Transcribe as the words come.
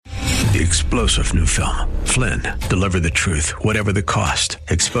The explosive new film, Flynn, deliver the truth, whatever the cost,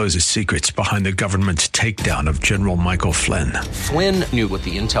 exposes secrets behind the government's takedown of General Michael Flynn. Flynn knew what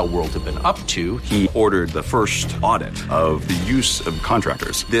the intel world had been up to. He ordered the first audit of the use of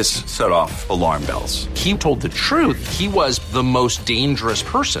contractors. This set off alarm bells. He told the truth. He was the most dangerous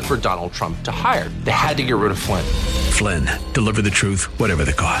person for Donald Trump to hire. They had to get rid of Flynn. Flynn, deliver the truth, whatever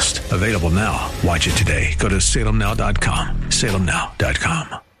the cost. Available now. Watch it today. Go to salemnow.com.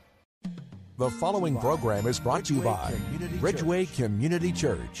 salemnow.com. The following program is brought to you by Ridgeway Community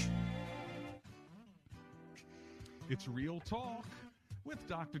Church. It's Real Talk with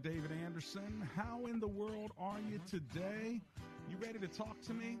Dr. David Anderson. How in the world are you today? You ready to talk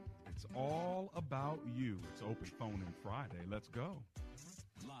to me? It's all about you. It's Open Phone in Friday. Let's go.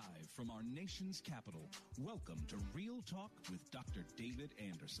 Live from our nation's capital, welcome to Real Talk with Dr. David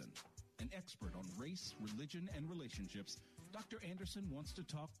Anderson. An expert on race, religion, and relationships, Dr. Anderson wants to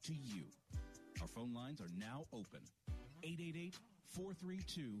talk to you. Our phone lines are now open.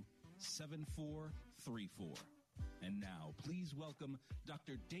 888-432-7434. And now, please welcome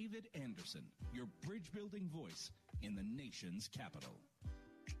Dr. David Anderson, your bridge-building voice in the nation's capital.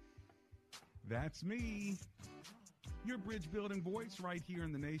 That's me, your bridge-building voice right here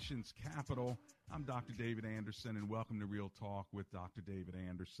in the nation's capital. I'm Dr. David Anderson, and welcome to Real Talk with Dr. David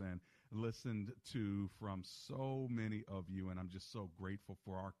Anderson. Listened to from so many of you, and I'm just so grateful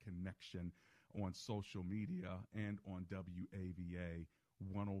for our connection on social media and on WAVA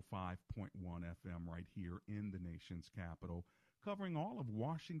 105.1 FM right here in the nation's capital, covering all of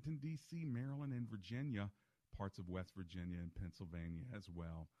Washington, D.C., Maryland, and Virginia, parts of West Virginia and Pennsylvania as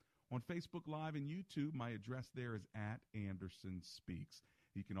well. On Facebook Live and YouTube, my address there is @AndersonSpeaks.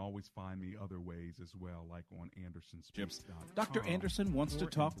 You can always find me other ways as well, like on AndersonSpeaks.com. Dr. Anderson wants to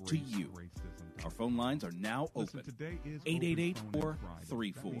talk to you. Our phone lines are now open.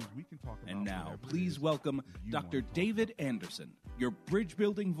 888-434. And now, please welcome Dr. David Anderson, your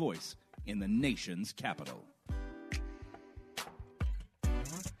bridge-building voice in the nation's capital.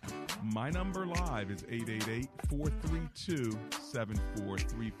 My number live is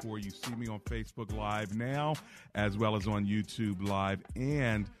 888-432-7434. You see me on Facebook Live now, as well as on YouTube Live,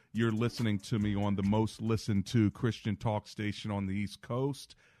 and you're listening to me on the most listened to Christian talk station on the East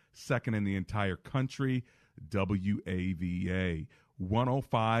Coast, second in the entire country, WAVA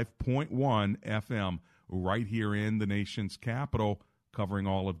 105.1 FM, right here in the nation's capital, covering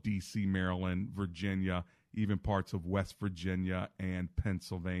all of D.C., Maryland, Virginia, even parts of West Virginia and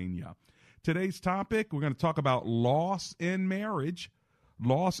Pennsylvania. Today's topic, we're going to talk about loss in marriage.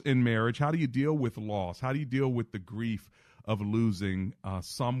 Loss in marriage. How do you deal with loss? How do you deal with the grief of losing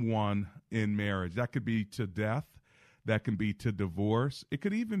someone in marriage? That could be to death. That can be to divorce. It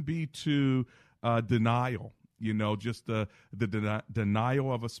could even be to denial. You know, just the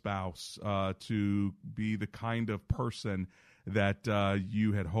denial of a spouse to be the kind of person that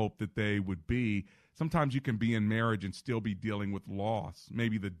you had hoped that they would be. Sometimes you can be in marriage and still be dealing with loss,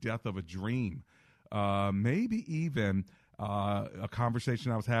 maybe the death of a dream, maybe even a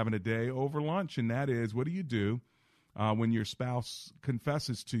conversation I was having today over lunch, and that is, what do you do when your spouse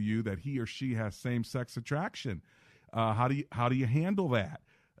confesses to you that he or she has same-sex attraction? How do you handle that?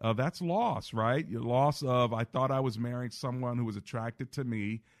 That's loss, right? Your loss of, I thought I was marrying someone who was attracted to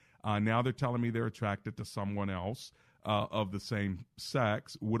me. Now they're telling me they're attracted to someone else of the same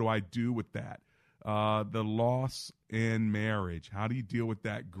sex. What do I do with that? The loss in marriage. How do you deal with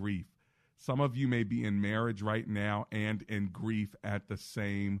that grief? Some of you may be in marriage right now and in grief at the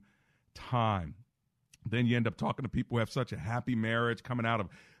same time. Then you end up talking to people who have such a happy marriage coming out of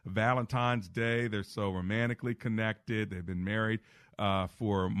Valentine's Day. They're so romantically connected. They've been married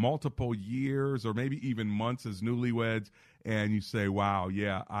for multiple years or maybe even months as newlyweds. And you say, wow,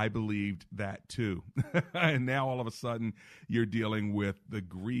 yeah, I believed that too. And now all of a sudden you're dealing with the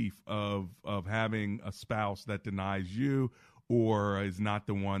grief of having a spouse that denies you or is not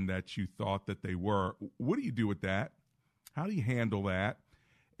the one that you thought that they were. What do you do with that? How do you handle that?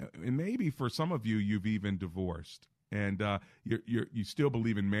 And maybe for some of you, you've even divorced and you still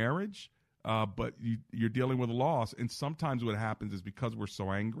believe in marriage, but you're dealing with loss. And sometimes what happens is because we're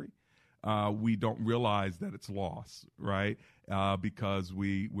so angry, we don't realize that it's loss, right? Because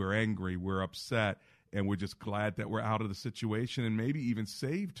we're angry, we're upset, and we're just glad that we're out of the situation and maybe even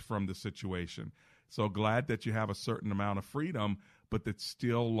saved from the situation. So glad that you have a certain amount of freedom, but that's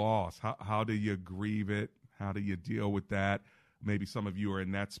still loss. How do you grieve it? How do you deal with that? Maybe some of you are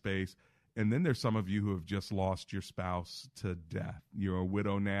in that space. And then there's some of you who have just lost your spouse to death. You're a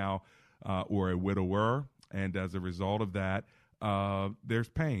widow now or a widower, and as a result of that, there's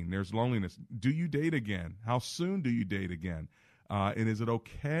pain, there's loneliness. Do you date again? How soon do you date again? And is it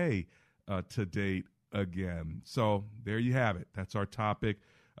okay to date again. So there you have it. That's our topic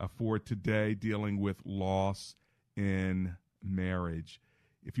for today, dealing with loss in marriage.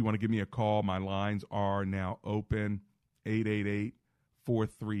 If you want to give me a call, my lines are now open,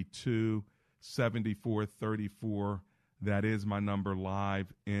 888-432-7434. That is my number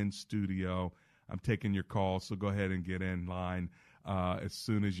live in studio. I'm taking your calls, so go ahead and get in line as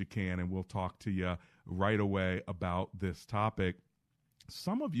soon as you can, and we'll talk to you right away about this topic.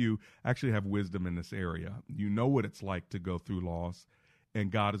 Some of you actually have wisdom in this area. You know what it's like to go through loss, and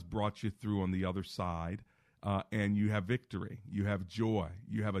God has brought you through on the other side, and you have victory. You have joy.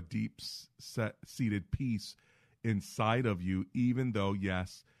 You have a deep-seated peace inside of you, even though,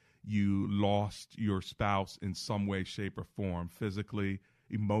 yes, you lost your spouse in some way, shape, or form, physically,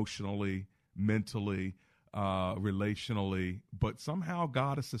 emotionally, mentally, relationally, but somehow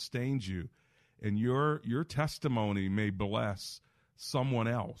God has sustained you, and your testimony may bless someone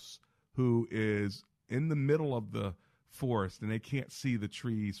else who is in the middle of the forest and they can't see the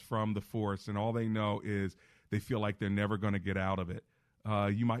trees from the forest, and all they know is they feel like they're never going to get out of it.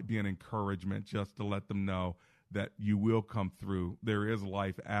 You might be an encouragement just to let them know that you will come through. There is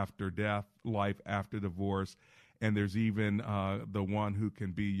life after death, life after divorce, and there's even the one who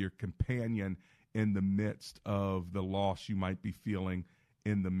can be your companion in the midst of the loss you might be feeling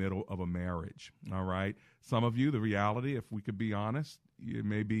in the middle of a marriage. All right. Some of you, the reality, if we could be honest, you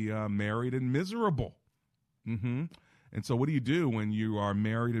may be married and miserable. And so what do you do when you are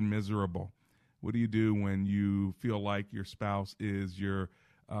married and miserable? What do you do when you feel like your spouse is your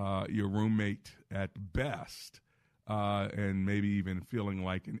roommate at best, and maybe even feeling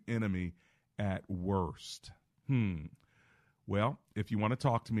like an enemy at worst? Well, if you want to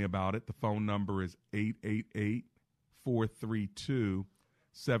talk to me about it, the phone number is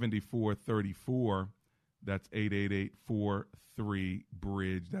 888-432-7434. That's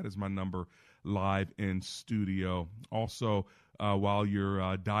 888-43-BRIDGE. That is my number live in studio. Also, while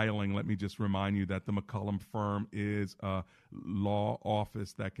you're dialing, let me just remind you that the McCullum firm is a law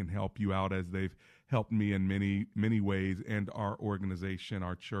office that can help you out, as they've helped me in many, many ways, and our organization,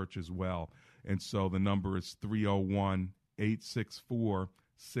 our church as well. And so the number is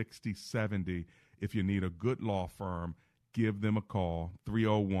 301-864-6070. If you need a good law firm, give them a call,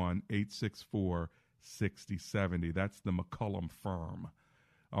 301-864-6070. That's the McCullum firm.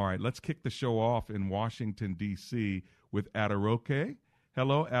 All right, let's kick the show off in Washington, D.C. with Adaroke.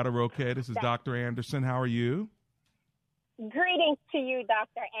 Hello, Adaroke. This is Dr. Anderson. How are you? Greetings to you,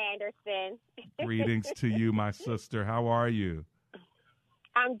 Dr. Anderson. Greetings to you, my sister. How are you?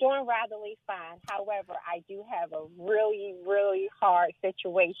 I'm doing ratherly fine. However, I do have a really, really hard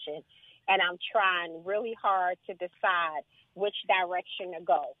situation, and I'm trying really hard to decide which direction to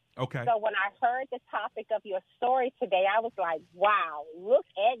go. Okay. So when I heard the topic of your story today, I was like, wow, look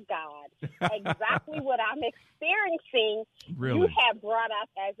at God. Exactly what I'm experiencing, really? You have brought up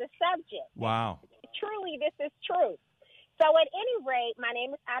as a subject. Wow. Truly, this is true. So at any rate, my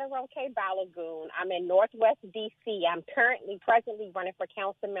name is Adaroke Balagoon. I'm in Northwest D.C. I'm presently running for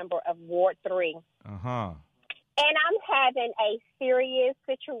council member of Ward 3. Uh-huh. And I'm having a serious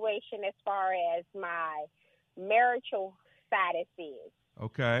situation as far as my marital status is.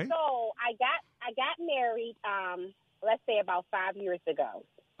 Okay. So I got married, let's say about 5 years ago.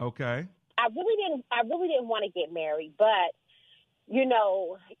 Okay. I really didn't want to get married, but you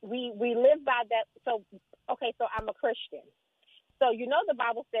know, we live by that. So I'm a Christian. So the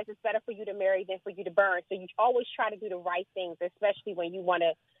Bible says it's better for you to marry than for you to burn. So you always try to do the right things, especially when you want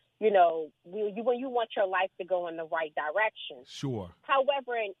to, when you want your life to go in the right direction. Sure.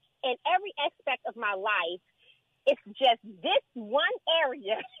 However, in every aspect of my life, it's just this one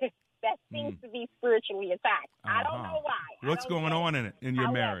area that seems to be spiritually attacked. Uh-huh. I don't know why. What's going on in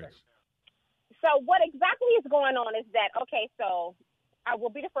your marriage? So what exactly is going on is that, so I will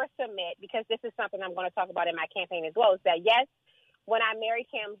be the first to admit, because this is something I'm going to talk about in my campaign as well, is that, yes, when I married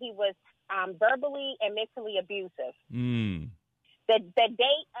him, he was verbally and mentally abusive. The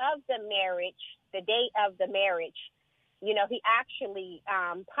date of the marriage, he actually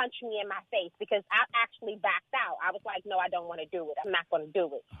punched me in my face because I actually backed out. I was like, no, I don't want to do it. I'm not going to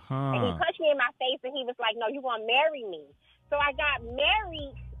do it. And he punched me in my face, and he was like, no, you want to marry me. So I got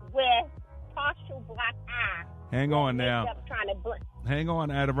married with partial black eye. Hang on now. Hang on,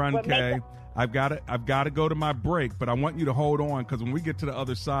 Adaroke. I've got to go to my break, but I want you to hold on, because when we get to the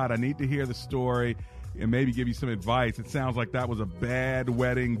other side, I need to hear the story and maybe give you some advice. It sounds like that was a bad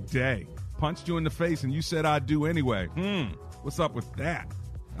wedding day. Punched you in the face, and you said I'd do anyway. What's up with that?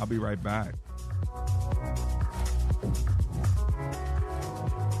 I'll be right back.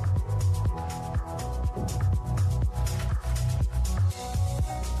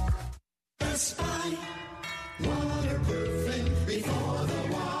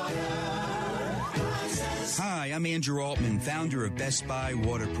 Hi, I'm Andrew Altman, founder of Best Buy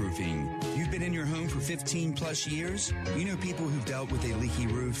Waterproofing. You've been in your home for 15 plus years? You know people who've dealt with a leaky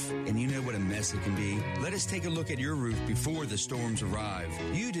roof, and you know what a mess it can be. Let us take a look at your roof before the storms arrive.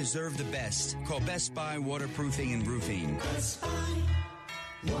 You deserve the best. Call Best Buy Waterproofing and Roofing. Best Buy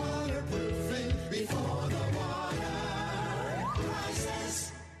Waterproofing before the water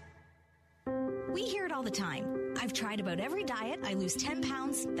rises. We hear it all the time. I've tried about every diet. I lose 10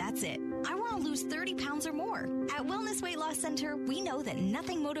 pounds. That's it. I want to lose 30 pounds or more. At Wellness Weight Loss Center, we know that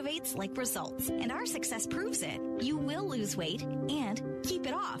nothing motivates like results, and our success proves it. You will lose weight and keep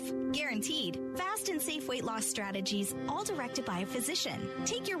it off. Guaranteed. Fast and safe weight loss strategies, all directed by a physician.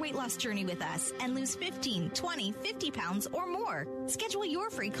 Take your weight loss journey with us and lose 15, 20, 50 pounds or more. Schedule your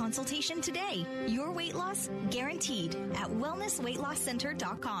free consultation today. Your weight loss guaranteed at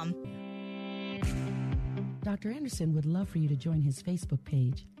wellnessweightlosscenter.com. Dr. Anderson would love for you to join his Facebook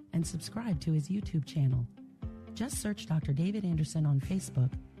page and subscribe to his YouTube channel. Just search Dr. David Anderson on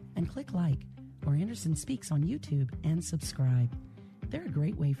Facebook and click like or Anderson Speaks on YouTube and subscribe. They're a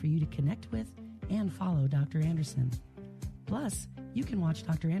great way for you to connect with and follow Dr. Anderson. Plus, you can watch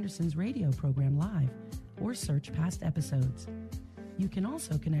Dr. Anderson's radio program live or search past episodes. You can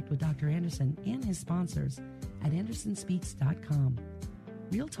also connect with Dr. Anderson and his sponsors at AndersonSpeaks.com.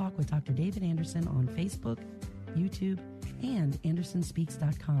 Real Talk with Dr. David Anderson on Facebook, YouTube, and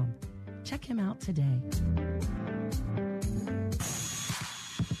AndersonSpeaks.com. Check him out today.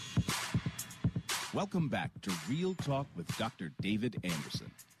 Welcome back to Real Talk with Dr. David Anderson.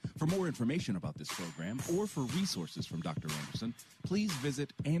 For more information about this program or for resources from Dr. Anderson, please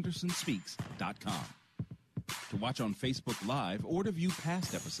visit AndersonSpeaks.com. To watch on Facebook Live or to view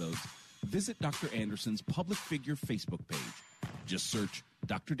past episodes, visit Dr. Anderson's public figure Facebook page. Just search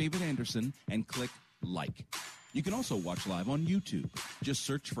Dr. David Anderson and click like. You can also watch live on YouTube. Just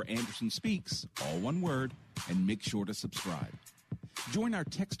search for Anderson Speaks, all one word, and make sure to subscribe. Join our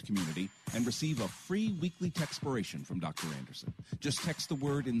text community and receive a free weekly textpiration from Dr. Anderson. Just text the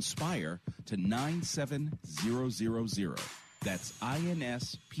word INSPIRE to 97000. That's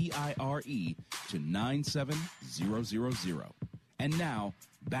INSPIRE to 97000. And now,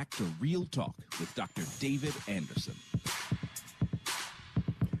 back to Real Talk with Dr. David Anderson.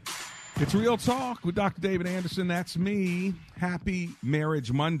 It's Real Talk with Dr. David Anderson. That's me. Happy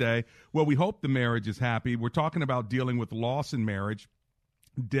Marriage Monday. Well, we hope the marriage is happy. We're talking about dealing with loss in marriage,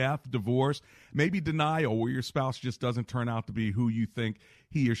 death, divorce, maybe denial, where your spouse just doesn't turn out to be who you think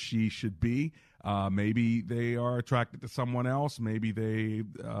he or she should be. Maybe they are attracted to someone else. Maybe they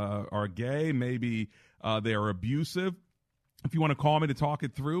are gay. Maybe they are abusive. If you want to call me to talk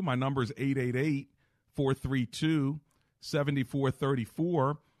it through, my number is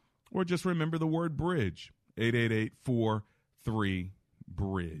 888-432-7434. Or just remember the word bridge,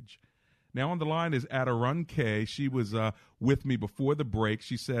 888-43-BRIDGE. Now on the line is Adarun K. She was with me before the break.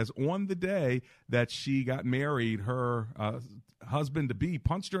 She says on the day that she got married, her husband-to-be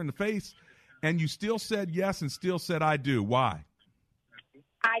punched her in the face, and you still said yes and still said I do. Why?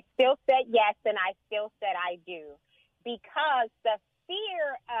 I still said yes and I still said I do. Because the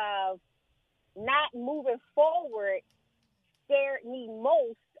fear of not moving forward scared me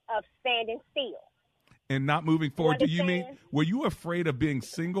most of standing still. And not moving forward, do you mean, were you afraid of being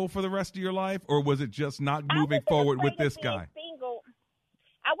single for the rest of your life, or was it just not moving forward with this guy? Single.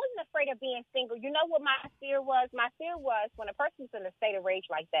 I wasn't afraid of being single. You know what my fear was? My fear was when a person's in a state of rage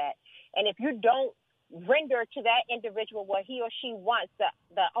like that, and if you don't render to that individual what he or she wants,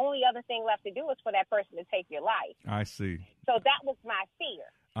 the only other thing left to do is for that person to take your life. I see. So that was my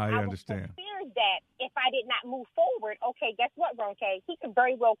fear. I understand. I was feared that if I did not move forward, okay, guess what, Ronke? He could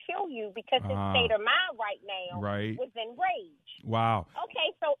very well kill you because his state of mind right now was in rage. Wow.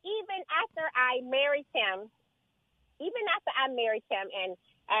 Okay, so even after I married him, and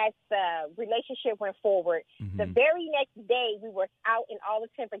as the relationship went forward, the very next day we were out in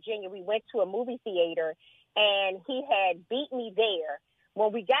Arlington, Virginia. We went to a movie theater, and he had beat me there.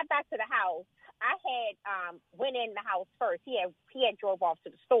 When we got back to the house, I had went in the house first. He had drove off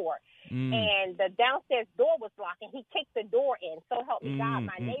to the store, and the downstairs door was locked, and he kicked the door in. So help me God,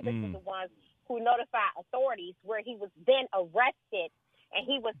 my neighbors were the ones who notified authorities, where he was then arrested, and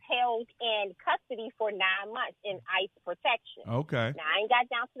he was held in custody for 9 months in ICE protection. Okay. Now, I ain't got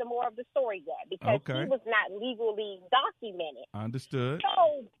down to the more of the story yet, because he was not legally documented. Understood.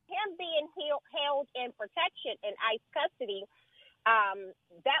 So him being held in protection in ICE custody,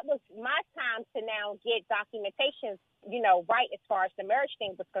 that was my time to now get documentation, right as far as the marriage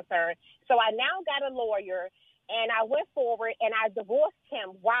thing was concerned. So I now got a lawyer, and I went forward, and I divorced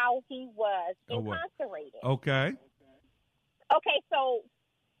him while he was incarcerated. Okay. Okay, so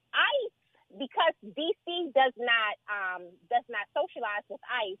ICE because DC does not socialize with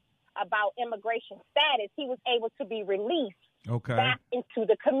ICE about immigration status, he was able to be released back into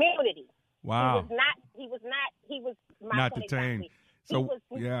the community. Wow. He was my not point detained. Exactly. So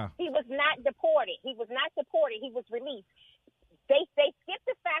he was not deported. He was not deported. He was released. They skipped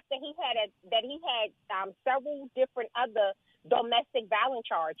the fact that he had several different other domestic violence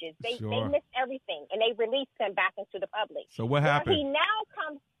charges. They missed everything, and they released him back into the public. So what happened?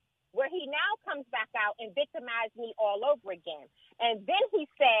 Where he now comes back out and victimizes me all over again. And then he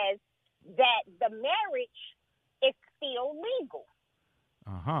says that the marriage is still legal.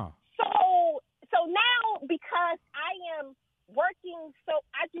 Uh-huh. So now, because I am working,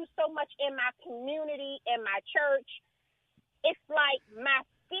 I do so much in my community, in my church, it's like my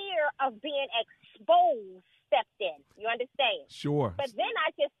fear of being exposed stepped in. You understand? Sure. But then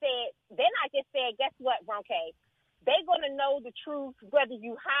I just said, guess what, Ronke? They're going to know the truth whether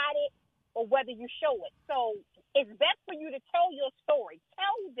you hide it or whether you show it. So it's best for you to tell your story.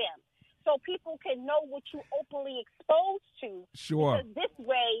 Tell them so people can know what you openly exposed to. Sure. Because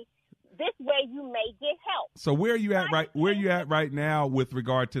this way you may get help. So where are you at right now with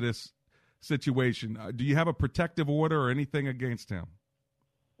regard to this situation? Do you have a protective order or anything against him?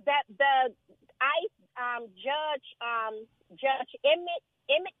 That the ICE Judge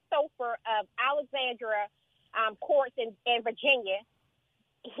Emmett Sofer of Alexandria courts in Virginia,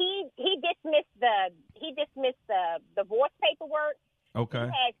 he dismissed the divorce paperwork. Okay. He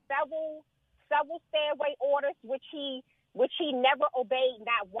had several stay-away orders, which he never obeyed,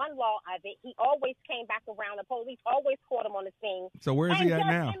 not one law of it. He always came back around. The police always caught him on the scene. So where is he at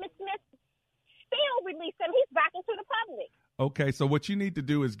now? Emmett Smith still released him. He's back into the public. Okay, so what you need to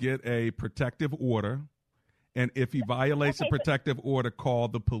do is get a protective order, and if he violates the protective order, call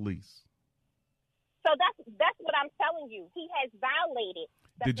the police. So that's what I'm telling you. He has violated.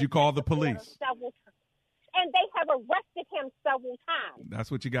 Did you call the police? Several times. And they have arrested him several times. That's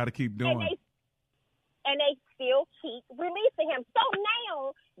what you got to keep doing. And they still keep releasing him. So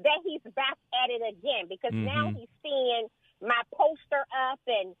now that he's back at it again, because now he's seeing my poster up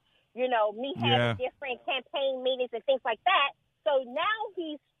and, me having different campaign meetings and things like that. So now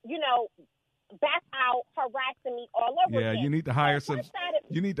he's, back out harassing me all over again. Yeah, you need to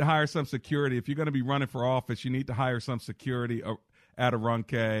hire some security. If you're going to be running for office, you need to hire some security at a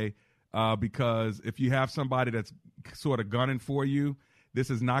Ronke, because if you have somebody that's sort of gunning for you, this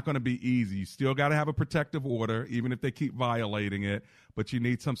is not going to be easy. You still got to have a protective order, even if they keep violating it, but you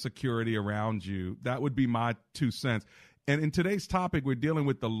need some security around you. That would be my 2 cents. And in today's topic, we're dealing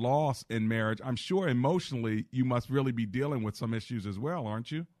with the loss in marriage. I'm sure emotionally you must really be dealing with some issues as well,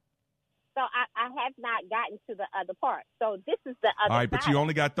 aren't you? So I have not gotten to the other part. So this is the other All right, side. but you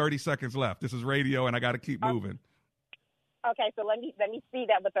only got 30 seconds left. This is radio, and I got to keep moving. Okay, so let me speed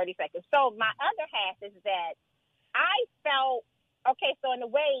up with 30 seconds. So my other half is that I felt, so in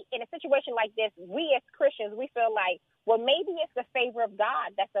a situation like this, we as Christians, we feel like, well, maybe it's the favor of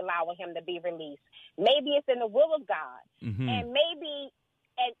God that's allowing him to be released. Maybe it's in the will of God. Mm-hmm. And maybe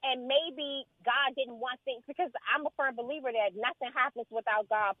God didn't want things, because I'm a firm believer that nothing happens without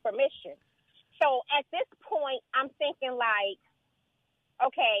God's permission. So at this point, I'm thinking like,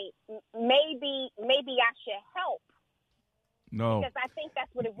 okay, maybe I should help. No, because I think that's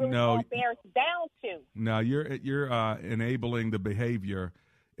what it really all bears down to. No, you're enabling the behavior,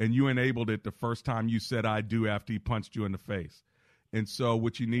 and you enabled it the first time you said "I do" after he punched you in the face. And so,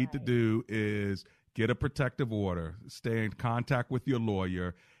 what you need to do is get a protective order, stay in contact with your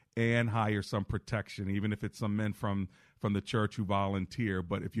lawyer, and hire some protection, even if it's some men from the church who volunteer.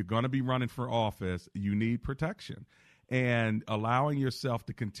 But if you're going to be running for office, you need protection. And allowing yourself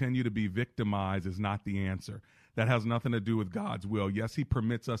to continue to be victimized is not the answer. That has nothing to do with God's will. Yes, he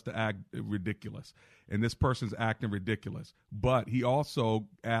permits us to act ridiculous, and this person's acting ridiculous. But he also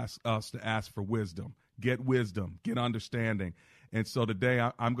asks us to ask for wisdom, get understanding. And so today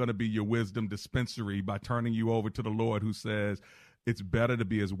I'm going to be your wisdom dispensary by turning you over to the Lord, who says it's better to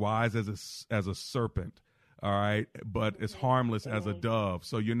be as wise as a serpent, all right, but as harmless as a dove.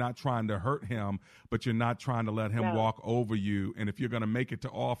 So you're not trying to hurt him, but you're not trying to let him walk over you. And if you're going to make it to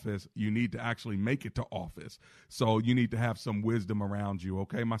office, you need to actually make it to office. So you need to have some wisdom around you.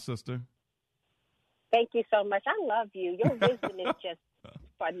 Okay, my sister? Thank you so much. I love you. Your wisdom is just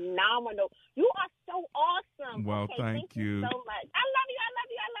phenomenal. You are so awesome. Well, okay, thank you so much. I love you. I love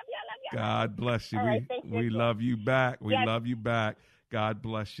you. I love you. I love you. God bless you. Right, we love you back. We love you back. God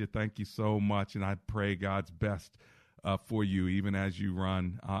bless you. Thank you so much. And I pray God's best for you, even as you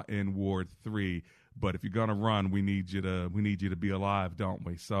run in Ward 3. But if you're going to run, we need you to be alive, don't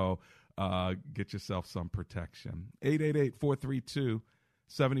we? So get yourself some protection. 888-432-6787.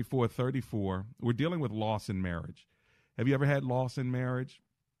 7434. We're dealing with loss in marriage. Have you ever had loss in marriage?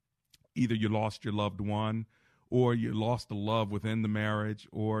 Either you lost your loved one, or you lost the love within the marriage,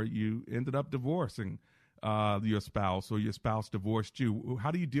 or you ended up divorcing your spouse, or your spouse divorced you.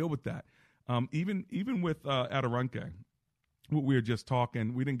 How do you deal with that? Even with Adirunke, we were just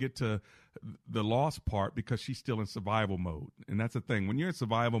talking, we didn't get to the loss part because she's still in survival mode. And that's the thing. When you're in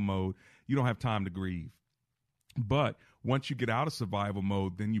survival mode, you don't have time to grieve. But once you get out of survival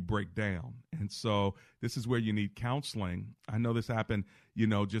mode, then you break down. And so this is where you need counseling. I know this happened,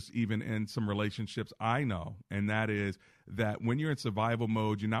 just even in some relationships I know. And that is that when you're in survival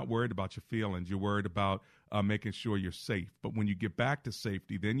mode, you're not worried about your feelings. You're worried about making sure you're safe. But when you get back to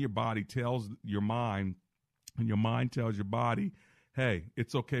safety, then your body tells your mind, and your mind tells your body, hey,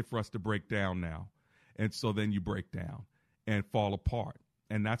 it's okay for us to break down now. And so then you break down and fall apart.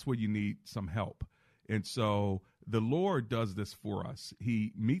 And that's where you need some help. And so the Lord does this for us.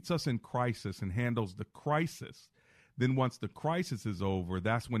 He meets us in crisis and handles the crisis. Then once the crisis is over,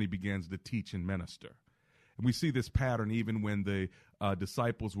 that's when he begins to teach and minister. And we see this pattern even when the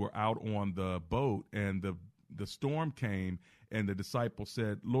disciples were out on the boat and the storm came and the disciples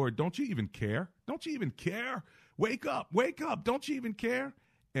said, Lord, don't you even care? Don't you even care? Wake up, don't you even care?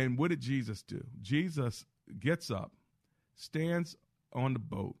 And what did Jesus do? Jesus gets up, stands on the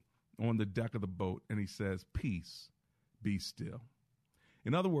boat, on the deck of the boat, and he says, peace, be still.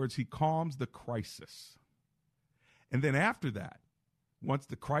 In other words, he calms the crisis. And then after that, once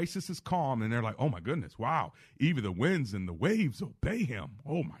the crisis is calm and they're like, oh my goodness, wow, even the winds and the waves obey him.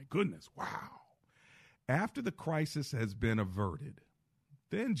 Oh my goodness, wow. After the crisis has been averted,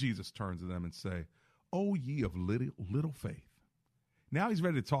 then Jesus turns to them and say, oh, ye of little faith. Now he's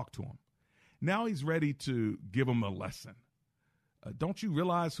ready to talk to them. Now he's ready to give them a lesson. Don't you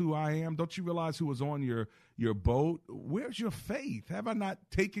realize who I am? Don't you realize who was on your boat? Where's your faith? Have I not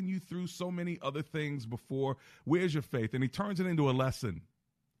taken you through so many other things before? Where's your faith? And he turns it into a lesson.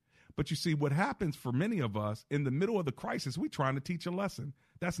 But you see, what happens for many of us in the middle of the crisis, we're trying to teach a lesson.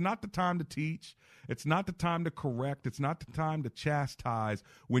 That's not the time to teach. It's not the time to correct. It's not the time to chastise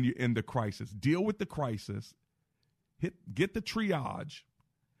when you're in the crisis. Deal with the crisis, get the triage,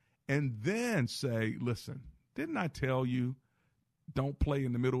 and then say, listen, didn't I tell you don't play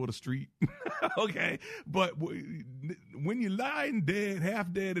in the middle of the street? Okay. But when you're lying dead,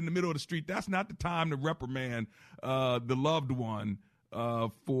 half dead in the middle of the street, that's not the time to reprimand the loved one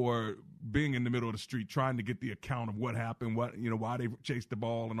for being in the middle of the street, trying to get the account of what happened, why they chased the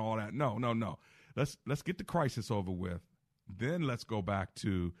ball and all that. No. Let's get the crisis over with. Then let's go back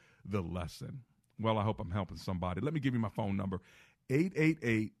to the lesson. Well, I hope I'm helping somebody. Let me give you my phone number,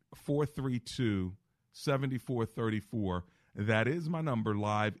 888-432-7434. That is my number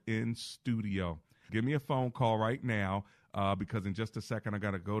live in studio. Give me a phone call right now because in just a second I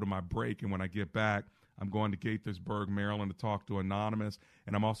got to go to my break. And when I get back, I'm going to Gaithersburg, Maryland to talk to Anonymous,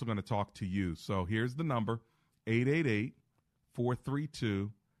 and I'm also going to talk to you. So here's the number,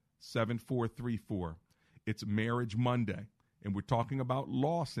 888-432-7434. It's Marriage Monday, and we're talking about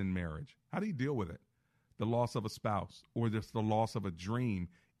loss in marriage. How do you deal with it? The loss of a spouse or just the loss of a dream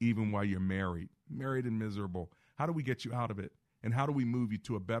even while you're married and miserable. How do we get you out of it? And how do we move you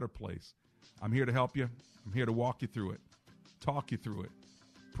to a better place? I'm here to help you. I'm here to walk you through it, talk you through it,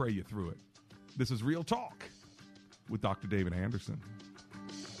 pray you through it. This is Real Talk with Dr. David Anderson.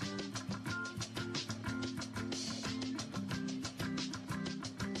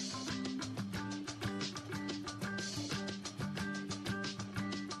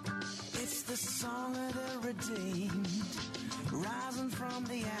 It's the song of the redeemed, rising from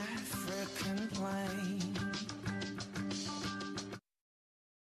the African plain.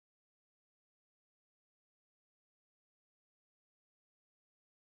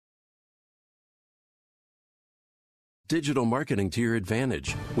 Digital marketing to your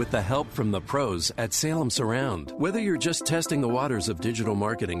advantage with the help from the pros at Salem Surround. Whether you're just testing the waters of digital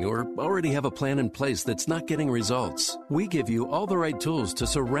marketing or already have a plan in place that's not getting results, we give you all the right tools to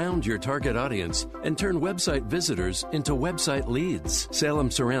surround your target audience and turn website visitors into website leads. Salem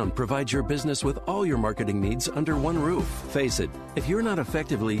Surround provides your business with all your marketing needs under one roof. Face it, if you're not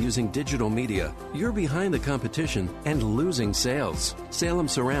effectively using digital media, you're behind the competition and losing sales. Salem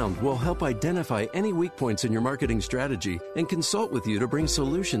Surround will help identify any weak points in your marketing strategy and consult with you to bring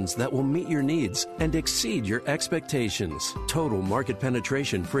solutions that will meet your needs and exceed your expectations. Total market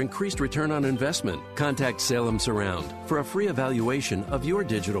penetration for increased return on investment. Contact Salem Surround for a free evaluation of your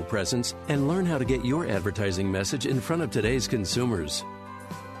digital presence and learn how to get your advertising message in front of today's consumers.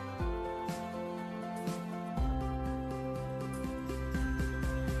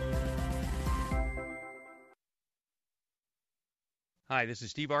 Hi, this is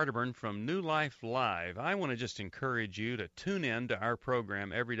Steve Arterburn from New Life Live. I want to just encourage you to tune in to our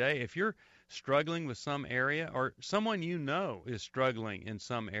program every day. If you're struggling with some area or someone you know is struggling in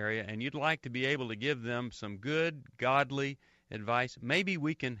some area and you'd like to be able to give them some good, godly advice, maybe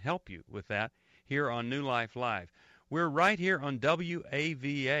we can help you with that here on New Life Live. We're right here on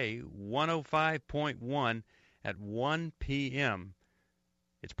WAVA 105.1 at 1 p.m.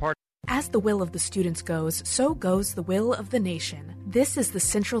 It's part. As the will of the students goes, so goes the will of the nation. This is the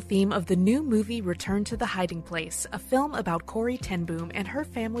central theme of the new movie Return to the Hiding Place, a film about Corrie ten Boom and her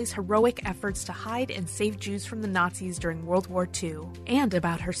family's heroic efforts to hide and save Jews from the Nazis during World War II, and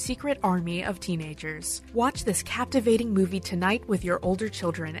about her secret army of teenagers. Watch this captivating movie tonight with your older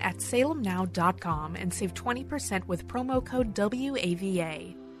children at salemnow.com and save 20% with promo code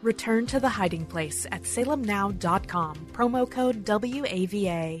WAVA. Return to the Hiding Place at salemnow.com, promo code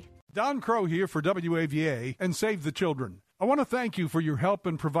WAVA. Don Crow here for WAVA and Save the Children. I want to thank you for your help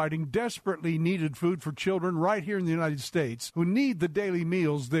in providing desperately needed food for children right here in the United States who need the daily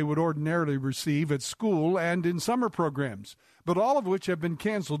meals they would ordinarily receive at school and in summer programs, but all of which have been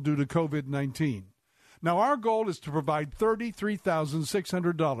canceled due to COVID-19. Now, our goal is to provide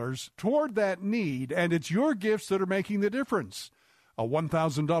 $33,600 toward that need, and it's your gifts that are making the difference. A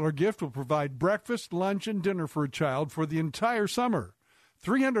 $1,000 gift will provide breakfast, lunch, and dinner for a child for the entire summer.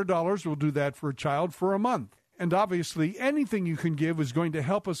 $300 will do that for a child for a month. And obviously, anything you can give is going to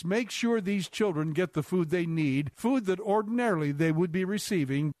help us make sure these children get the food they need, food that ordinarily they would be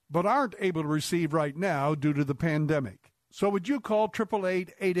receiving, but aren't able to receive right now due to the pandemic. So would you call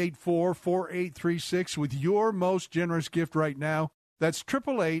 888-884-4836 with your most generous gift right now? That's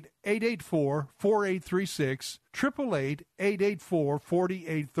 888-884-4836,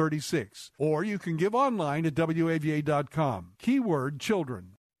 888-884-4836. Or you can give online at WAVA.com. Keyword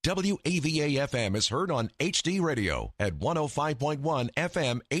children. WAVA-FM is heard on HD Radio at 105.1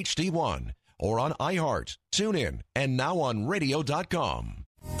 FM HD1 or on iHeart, TuneIn, and now on radio.com.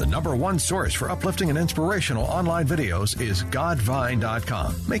 The number one source for uplifting and inspirational online videos is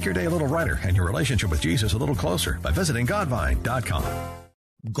Godvine.com. Make your day a little brighter and your relationship with Jesus a little closer by visiting Godvine.com.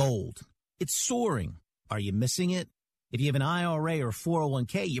 Gold. It's soaring. Are you missing it? If you have an IRA or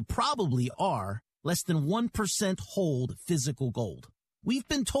 401k, you probably are. Less than 1% hold physical gold. We've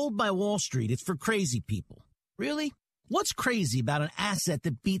been told by Wall Street it's for crazy people. Really? What's crazy about an asset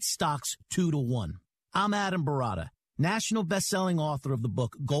that beats stocks 2-1? I'm Adam Barata, national best-selling author of the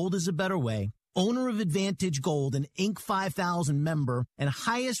book Gold is a Better Way, owner of Advantage Gold, an Inc. 5000 member, and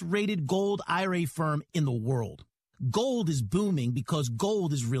highest-rated gold IRA firm in the world. Gold is booming because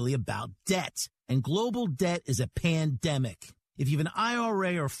gold is really about debt, and global debt is a pandemic. If you have an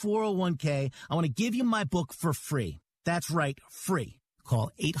IRA or 401k, I want to give you my book for free. That's right, free.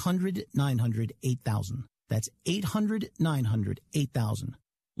 Call 800-900-8000. That's 800-900-8000.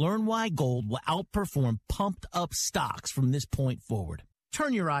 Learn why gold will outperform pumped-up stocks from this point forward.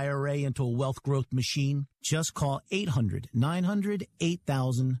 Turn your IRA into a wealth growth machine. Just call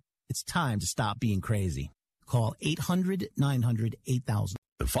 800-900-8000. It's time to stop being crazy. Call 800-900-8000.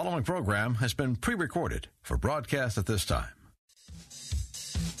 The following program has been pre-recorded for broadcast at this time.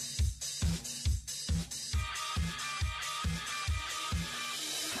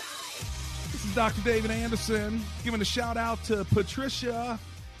 Dr. David Anderson, giving a shout out to Patricia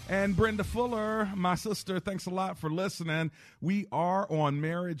and Brenda Fuller, my sister. Thanks a lot for listening. We are on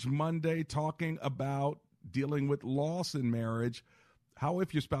Marriage Monday talking about dealing with loss in marriage. How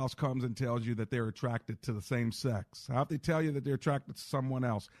if your spouse comes and tells you that they're attracted to the same sex? How if they tell you that they're attracted to someone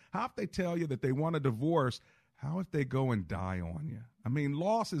else? How if they tell you that they want a divorce? How if they go and die on you? I mean,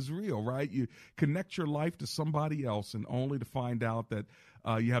 loss is real, right? You connect your life to somebody else and only to find out that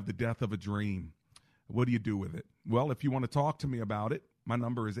you have the death of a dream. What do you do with it? Well, if you want to talk to me about it, my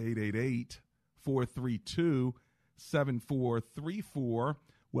number is 888-432-7434.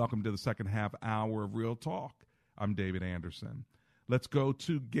 Welcome to the second half hour of Real Talk. I'm David Anderson. Let's go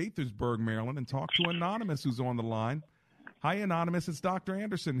to Gaithersburg, Maryland, and talk to Anonymous, who's on the line. Hi, Anonymous. It's Dr.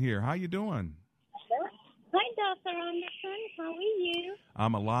 Anderson here. How you doing? Hi, Dr. Anderson. How are you?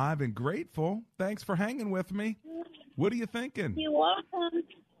 I'm alive and grateful. Thanks for hanging with me. What are you thinking? You're welcome. Well,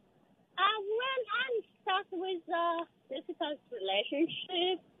 I'm stuck with a difficult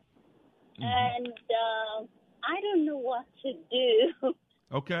relationship, and I don't know what to do.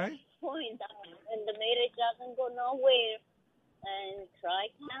 Okay. And the marriage doesn't go nowhere. And try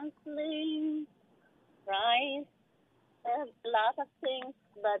counseling, try a lot of things,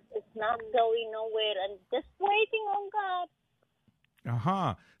 but it's not going nowhere. And just waiting on God.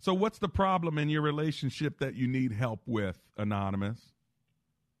 Uh-huh. So what's the problem in your relationship that you need help with, Anonymous?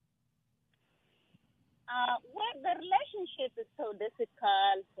 Well, the relationship relationship is so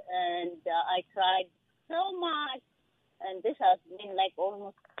difficult, and I tried so much, and this has been like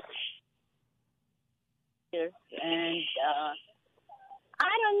almost years, and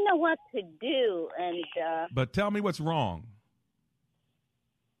I don't know what to do. And But tell me what's wrong.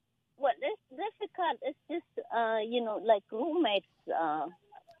 what is difficult is just like roommates.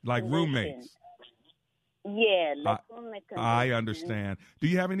 Like condition. roommates. Yeah, like roommate condition. I understand. Do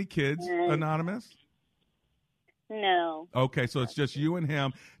you have any kids, Anonymous? No. Okay, so it's just you and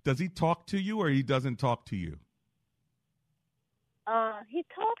him. Does he talk to you or he doesn't talk to you? He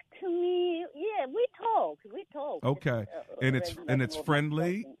talked to me. Yeah, we talk. Okay. And it's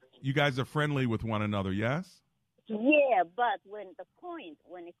friendly? You guys are friendly with one another, yes? Yeah, but when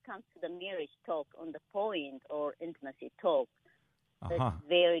it comes to the marriage talk, on the point or intimacy talk, it's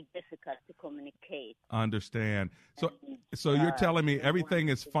very difficult to communicate. Understand. So you're telling me everything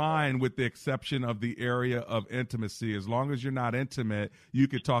is fine with the exception of the area of intimacy. As long as you're not intimate, you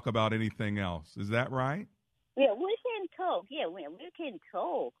could talk about anything else. Is that right? Yeah, we can talk. Yeah, we can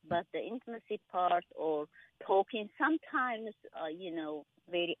talk, but the intimacy part or talking sometimes,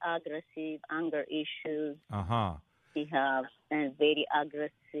 very aggressive, anger issues. We have, and very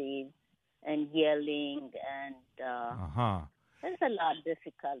aggressive and yelling and. There's a lot of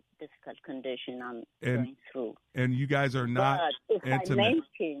difficult condition I'm going through. And you guys are not but if intimate. I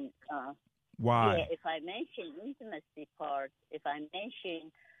mention, why? Yeah, if I mention intimacy part, if I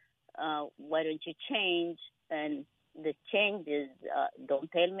mention, why don't you change? And the change is,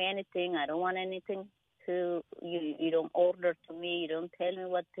 don't tell me anything. I don't want anything to you. You don't order to me. You don't tell me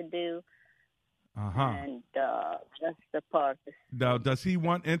what to do. And that's the part. Now, does he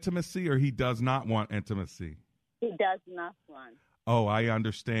want intimacy or he does not want intimacy? He does not want. Oh, I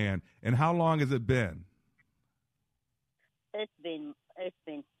understand. And how long has it been? It's been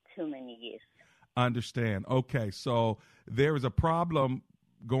too many years. Understand. Okay, so there is a problem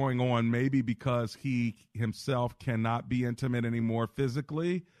going on maybe because he himself cannot be intimate anymore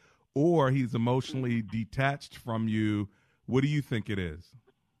physically, or he's emotionally detached from you. What do you think it is?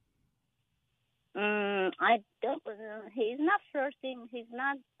 I don't. He's not flirting. He's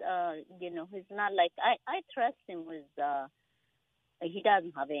not. He's not like I trust him with. He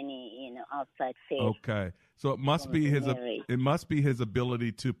doesn't have any, outside fear. Okay, so it must be his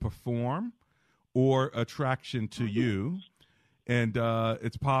ability to perform, or attraction to you, and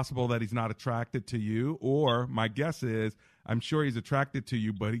it's possible that he's not attracted to you. Or my guess is, I'm sure he's attracted to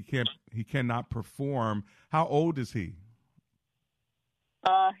you, but he cannot perform. How old is he?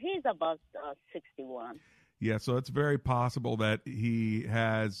 He's about 61. Yeah, so it's very possible that he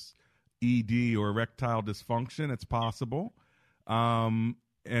has ED or erectile dysfunction. It's possible. And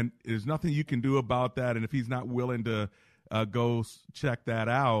there's nothing you can do about that. And if he's not willing to go check that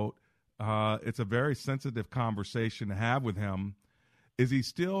out, it's a very sensitive conversation to have with him. Is he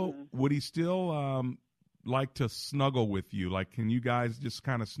still, would he still like to snuggle with you? Like, can you guys just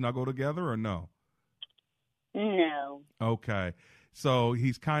kind of snuggle together or no? No. Okay. So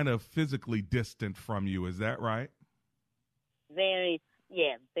he's kind of physically distant from you. Is that right? Very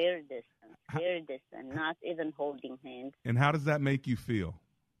distant, not even holding hands. And how does that make you feel?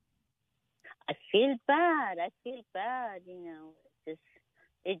 I feel bad.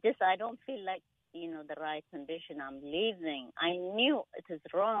 It just I don't feel like, the right condition. I'm leaving. I knew it is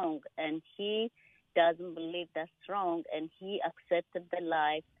wrong, and he doesn't believe that's wrong, and he accepted the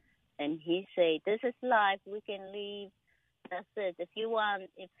life, and he said, this is life, we can leave. That's it. If you want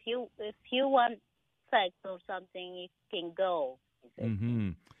sex or something, you can go.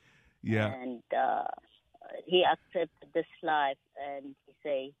 Yeah. And he accepted this life, and he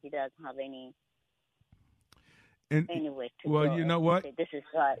say he doesn't have any. Anyway, well, you know what? This is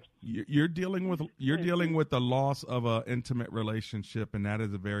right. You're dealing with the loss of an intimate relationship, and that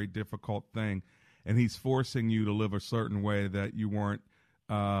is a very difficult thing. And he's forcing you to live a certain way that you weren't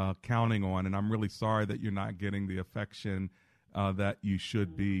counting on. And I'm really sorry that you're not getting the affection that you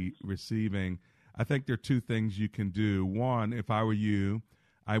should be receiving. I think there are two things you can do. One, if I were you,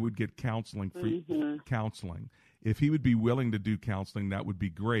 I would get counseling counseling. If he would be willing to do counseling, that would be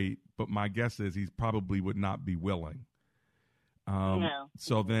great. But my guess is he probably would not be willing.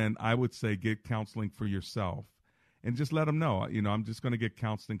 So then I would say get counseling for yourself and just let him know, I'm just going to get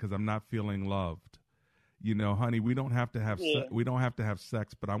counseling because I'm not feeling loved. Honey, we don't have to have we don't have to have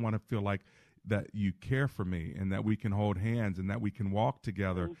sex, but I want to feel like that you care for me and that we can hold hands and that we can walk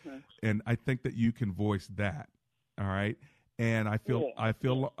together. And I think that you can voice that. All right. And I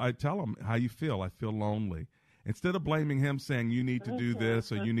tell him how you feel. I feel lonely. Instead of blaming him saying you need to do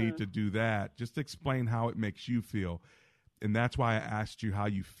this or you need to do that, just explain how it makes you feel. And that's why I asked you how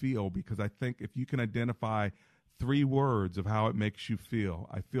you feel, because I think if you can identify 3 words of how it makes you feel.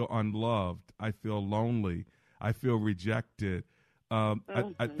 I feel unloved. I feel lonely. I feel rejected.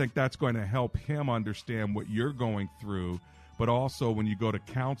 I think that's going to help him understand what you're going through. But also when you go to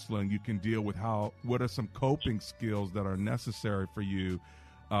counseling, you can deal with what are some coping skills that are necessary for you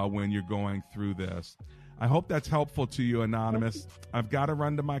when you're going through this. I hope that's helpful to you, Anonymous. I've got to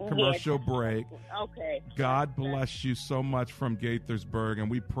run to my commercial break. Okay. God bless you so much from Gaithersburg, and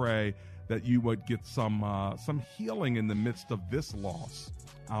we pray that you would get some healing in the midst of this loss.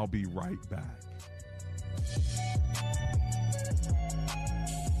 I'll be right back.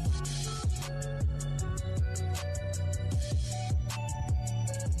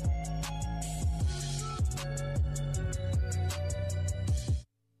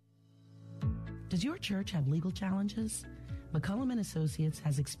 Does your church have legal challenges? McCullum & Associates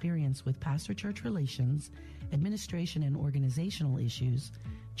has experience with pastor-church relations, administration and organizational issues,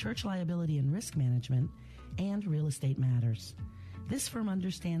 church liability and risk management, and real estate matters. This firm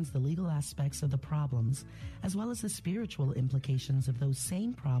understands the legal aspects of the problems as well as the spiritual implications of those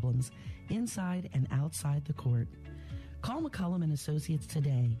same problems inside and outside the court. Call McCullum & Associates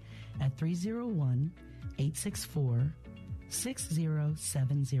today at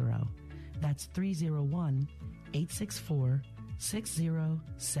 301-864-6070. That's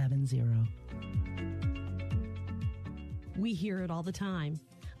 301-864-6070. We hear it all the time.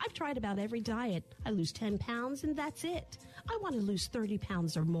 I've tried about every diet. I lose 10 pounds and that's it. I want to lose 30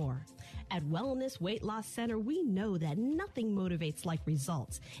 pounds or more. At Wellness Weight Loss Center, we know that nothing motivates like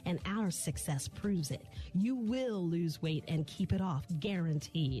results, and our success proves it. You will lose weight and keep it off,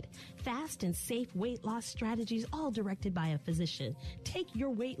 guaranteed. Fast and safe weight loss strategies, all directed by a physician. Take your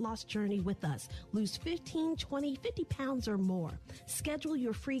weight loss journey with us. Lose 15, 20, 50 pounds or more. Schedule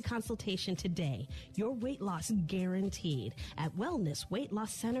your free consultation today. Your weight loss guaranteed at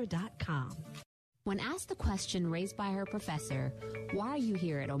wellnessweightlosscenter.com. When asked the question raised by her professor, why are you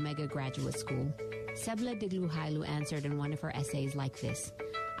here at Omega Graduate School? Sebla Diglu-Hailu answered in one of her essays like this: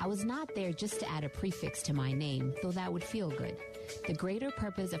 I was not there just to add a prefix to my name, though that would feel good. The greater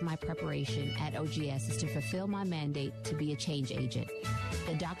purpose of my preparation at OGS is to fulfill my mandate to be a change agent.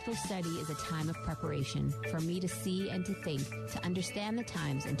 The doctoral study is a time of preparation for me to see and to think, to understand the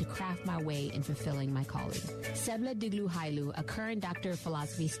times, and to craft my way in fulfilling my calling. Sebla Diglu-Hailu, a current Doctor of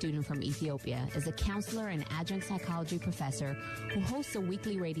Philosophy student from Ethiopia, is a counselor and adjunct psychology professor who hosts a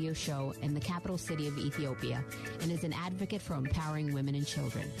weekly radio show in the capital city of Ethiopia and is an advocate for empowering women and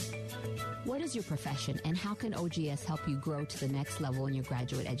children. What is your profession, and how can OGS help you grow to the next level in your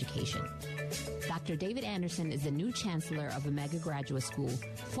graduate education? Dr. David Anderson is the new chancellor of Omega Graduate School,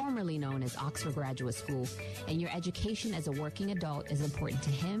 formerly known as Oxford Graduate School, and your education as a working adult is important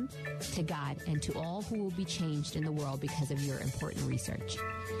to him, to God, and to all who will be changed in the world because of your important research.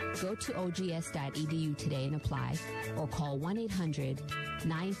 Go to ogs.edu today and apply, or call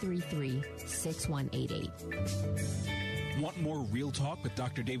 1-800-933-6188. Want more Real Talk with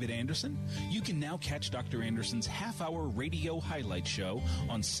Dr. David Anderson? You can now catch Dr. Anderson's half-hour radio highlight show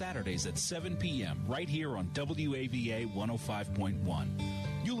on Saturdays at 7 p.m. right here on WAVA 105.1.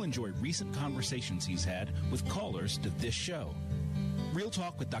 You'll enjoy recent conversations he's had with callers to this show. Real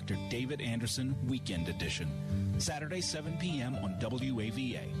Talk with Dr. David Anderson, Weekend Edition. Saturday, 7 p.m. on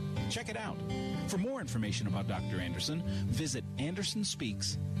WAVA. Check it out. For more information about Dr. Anderson, visit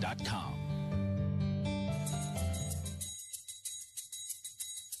AndersonSpeaks.com.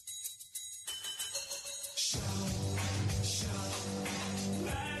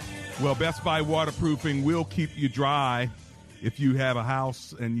 Well, Best Buy Waterproofing will keep you dry. If you have a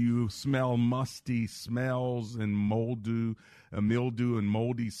house and you smell musty smells and mildew and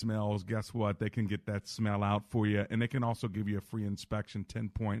moldy smells, guess what? They can get that smell out for you. And they can also give you a free inspection,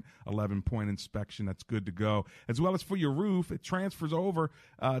 10-point, 11-point inspection. That's good to go. As well as for your roof, it transfers over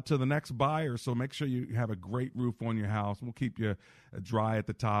to the next buyer. So make sure you have a great roof on your house. We'll keep you dry at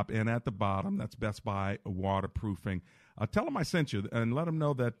the top and at the bottom. That's Best Buy Waterproofing. Tell them I sent you and let them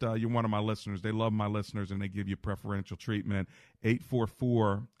know that you're one of my listeners. They love my listeners, and they give you preferential treatment.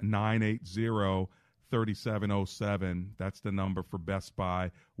 844-980-3707. That's the number for Best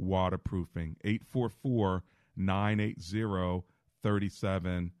Buy Waterproofing.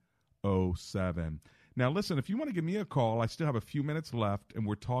 844-980-3707. Now, listen, if you want to give me a call, I still have a few minutes left, and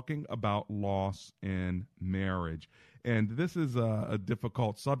we're talking about loss in marriage. And this is a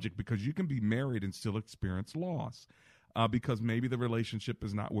difficult subject because you can be married and still experience loss. Because maybe the relationship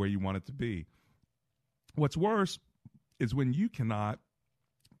is not where you want it to be. What's worse is when you cannot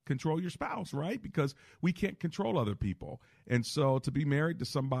control your spouse, right? Because we can't control other people. And so to be married to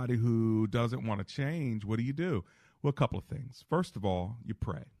somebody who doesn't want to change, what do you do? Well, a couple of things. First of all, you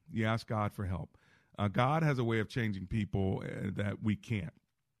pray. You ask God for help. God has a way of changing people that we can't.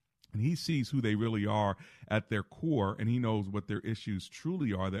 And he sees who they really are at their core, and he knows what their issues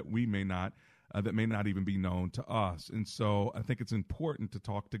truly are that we may not, that may not even be known to us. And so I think it's important to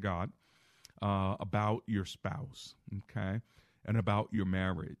talk to God about your spouse, okay, and about your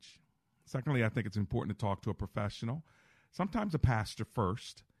marriage. Secondly, I think it's important to talk to a professional, sometimes a pastor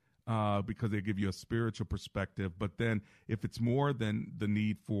first, because they give you a spiritual perspective. But then if it's more than the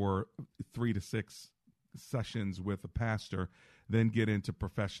need for 3 to 6 sessions with a pastor, then get into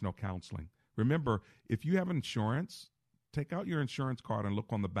professional counseling. Remember, if you have insurance, take out your insurance card and look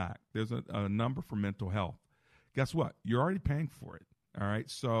on the back. There's a number for mental health. Guess what? You're already paying for it. All right.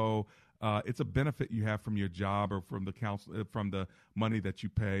 So it's a benefit you have from your job or from the from the money that you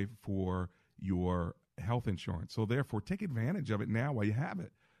pay for your health insurance. So therefore, take advantage of it now while you have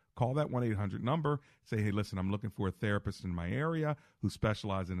it. Call that 1-800 number. Say, hey, listen, I'm looking for a therapist in my area who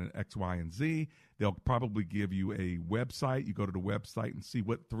specializes in X, Y, and Z. They'll probably give you a website. You go to the website and see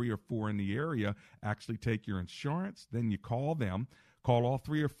what 3 or 4 in the area actually take your insurance. Then you call them, call all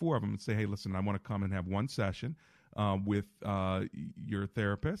 3 or 4 of them and say, hey, listen, I want to come and have one session with your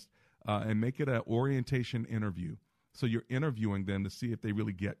therapist and make it an orientation interview. So you're interviewing them to see if they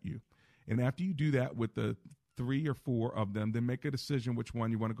really get you. And after you do that with the 3 or 4 of them, then make a decision which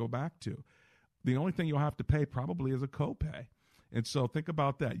one you want to go back to. The only thing you'll have to pay probably is a copay. And so think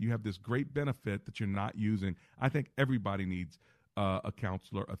about that. You have this great benefit that you're not using. I think everybody needs a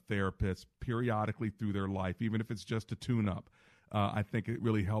counselor, a therapist periodically through their life, even if it's just a tune-up. I think it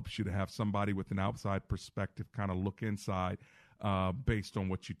really helps you to have somebody with an outside perspective kind of look inside based on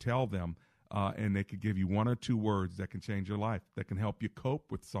what you tell them, and they could give you 1 or 2 words that can change your life, that can help you cope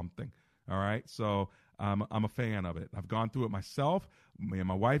with something. All right? So I'm a fan of it. I've gone through it myself. Me and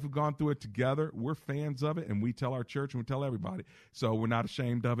my wife have gone through it together. We're fans of it, and we tell our church and we tell everybody. So we're not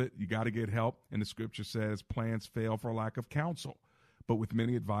ashamed of it. You got to get help. And the scripture says plans fail for lack of counsel. But with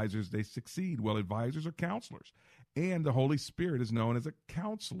many advisors, they succeed. Well, advisors are counselors. And the Holy Spirit is known as a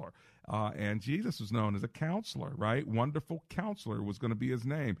counselor. And Jesus was known as a counselor, right? Wonderful Counselor was going to be his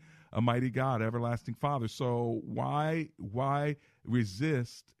name. A mighty God, everlasting Father. So why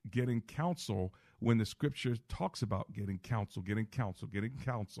resist getting counsel when the scripture talks about getting counsel,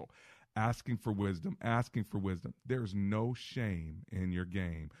 asking for wisdom. There's no shame in your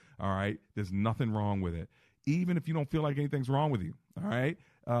game, all right? There's nothing wrong with it. Even if you don't feel like anything's wrong with you, all right?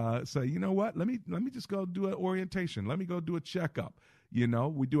 Say, you know what? Let me just go do an orientation. Let me go do a checkup. You know,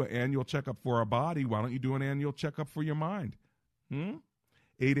 we do an annual checkup for our body. Why don't you do an annual checkup for your mind?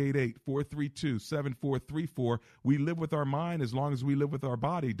 888-432-7434. We live with our mind as long as we live with our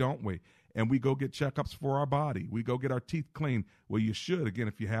body, don't we? And we go get checkups for our body. We go get our teeth cleaned. Well, you should. Again,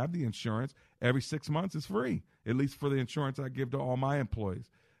 if you have the insurance, every 6 months is free, at least for the insurance I give to all my employees.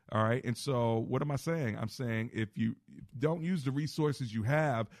 All right. And so what am I saying? I'm saying if you don't use the resources you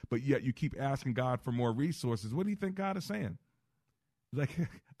have, but yet you keep asking God for more resources, what do you think God is saying? Like,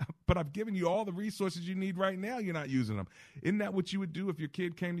 but I've given you all the resources you need right now. You're not using them. Isn't that what you would do if your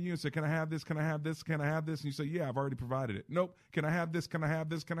kid came to you and said, can I have this? Can I have this? Can I have this? And you say, yeah, I've already provided it. Nope. Can I have this? Can I have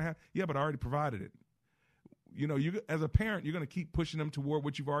this? Can I have? Yeah, but I already provided it. You know, you as a parent, you're going to keep pushing them toward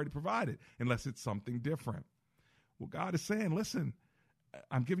what you've already provided unless it's something different. Well, God is saying, listen,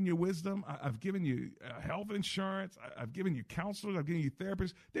 I'm giving you wisdom. I've given you health insurance. I've given you counselors. I've given you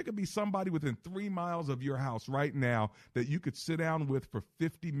therapists. There could be somebody within 3 miles of your house right now that you could sit down with for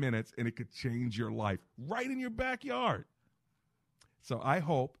 50 minutes and it could change your life right in your backyard. So I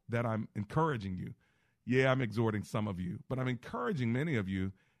hope that I'm encouraging you. Yeah, I'm exhorting some of you, but I'm encouraging many of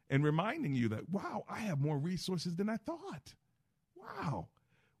you and reminding you that, wow, I have more resources than I thought. Wow.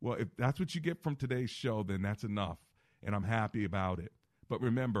 Well, if that's what you get from today's show, then that's enough, and I'm happy about it. But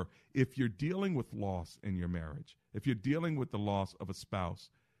remember, if you're dealing with loss in your marriage, if you're dealing with the loss of a spouse,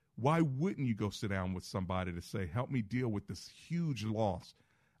 why wouldn't you go sit down with somebody to say, help me deal with this huge loss?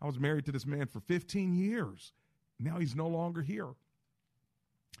 I was married to this man for 15 years. Now he's no longer here.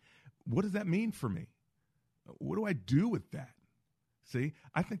 What does that mean for me? What do I do with that? See,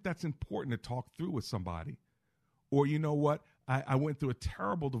 I think that's important to talk through with somebody. Or you know what? I went through a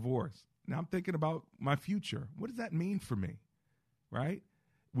terrible divorce. Now I'm thinking about my future. What does that mean for me? Right?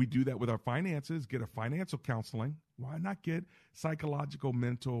 We do that with our finances, get a financial counseling. Why not get psychological,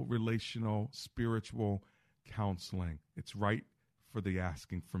 mental, relational, spiritual counseling? It's right for the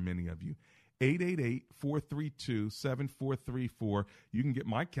asking for many of you. 888-432-7434. You can get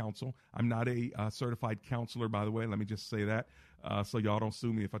my counsel. I'm not a certified counselor, by the way. Let me just say that so y'all don't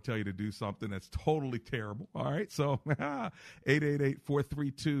sue me if I tell you to do something that's totally terrible. All right? So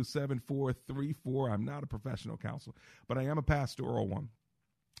 888-432-7434. I'm not a professional counselor, but I am a pastoral one.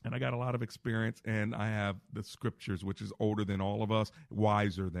 And I got a lot of experience, and I have the scriptures, which is older than all of us,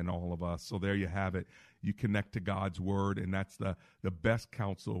 wiser than all of us. So there you have it. You connect to God's word, and that's the best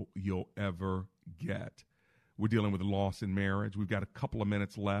counsel you'll ever get. We're dealing with loss in marriage. We've got a couple of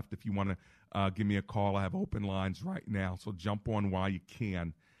minutes left. If you want to give me a call, I have open lines right now. So jump on while you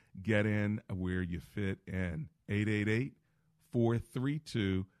can. Get in where you fit in.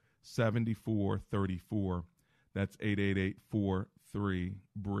 888-432-7434. That's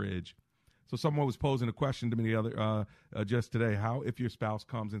 888-43-BRIDGE. So someone was posing a question to me just today. How if your spouse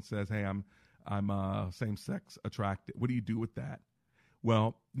comes and says, "Hey, I'm same-sex attracted," what do you do with that?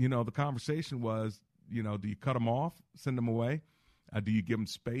 Well, the conversation was, do you cut them off, send them away? Do you give them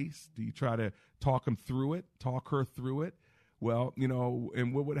space? Do you try to talk them through it, talk her through it? Well,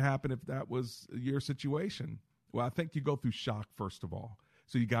 and what would happen if that was your situation? Well, I think you go through shock, first of all.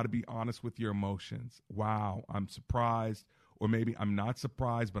 So you got to be honest with your emotions. Wow, I'm surprised, or maybe I'm not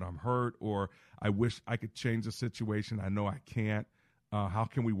surprised, but I'm hurt, or I wish I could change the situation. I know I can't. How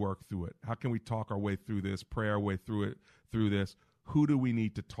can we work through it? How can we talk our way through this, pray our way through this? Who do we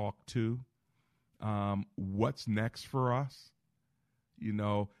need to talk to? What's next for us?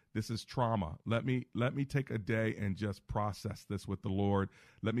 This is trauma. Let me take a day and just process this with the Lord.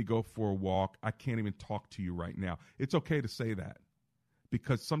 Let me go for a walk. I can't even talk to you right now. It's okay to say that,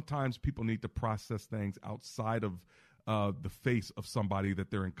 because sometimes people need to process things outside of the face of somebody that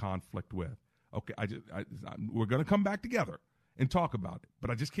they're in conflict with. Okay, we're going to come back together and talk about it, but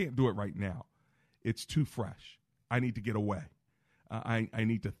I just can't do it right now. It's too fresh. I need to get away. I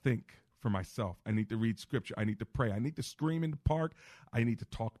need to think for myself. I need to read scripture. I need to pray. I need to scream in the park. I need to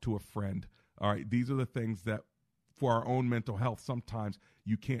talk to a friend. All right, these are the things that for our own mental health, sometimes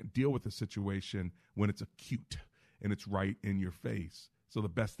you can't deal with a situation when it's acute and it's right in your face. So the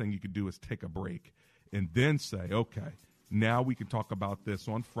best thing you could do is take a break and then say, okay, now we can talk about this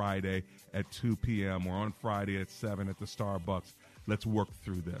on Friday at 2 p.m. or on Friday at 7 at the Starbucks. Let's work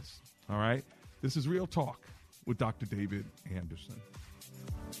through this. All right? This is Real Talk with Dr. David Anderson.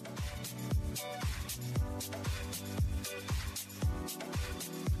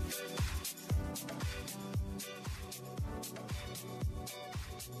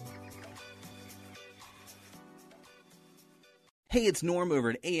 Hey, it's Norm over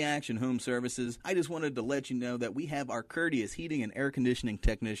at A-Action Home Services. I just wanted to let you know that we have our courteous heating and air conditioning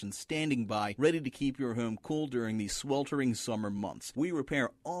technicians standing by, ready to keep your home cool during these sweltering summer months. We repair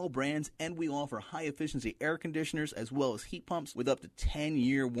all brands, and we offer high-efficiency air conditioners as well as heat pumps with up to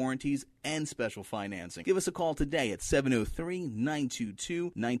 10-year warranties and special financing. Give us a call today at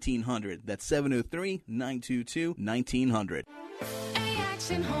 703-922-1900. That's 703-922-1900.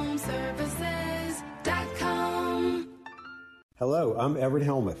 ActionHomeServices.com. Hello, I'm Everett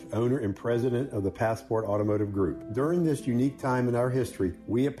Helmuth, owner and president of the Passport Automotive Group. During this unique time in our history,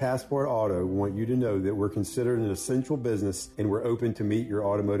 we at Passport Auto want you to know that we're considered an essential business and we're open to meet your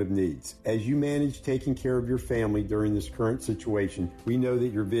automotive needs. As you manage taking care of your family during this current situation, we know that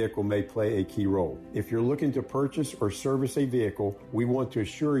your vehicle may play a key role. If you're looking to purchase or service a vehicle, we want to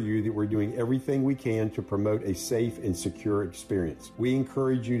assure you that we're doing everything we can to promote a safe and secure experience. We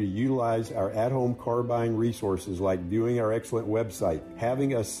encourage you to utilize our at-home car buying resources like viewing our excellent website,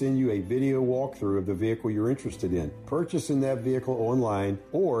 having us send you a video walkthrough of the vehicle you're interested in, purchasing that vehicle online,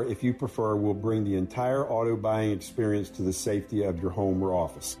 or if you prefer, we'll bring the entire auto buying experience to the safety of your home or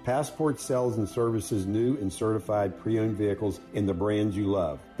office. Passport sells and services new and certified pre-owned vehicles in the brands you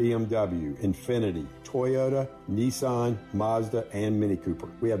love: BMW, Infiniti, Toyota, Nissan, Mazda, and Mini Cooper.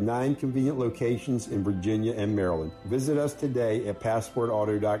 We have 9 convenient locations in Virginia and Maryland. Visit us today at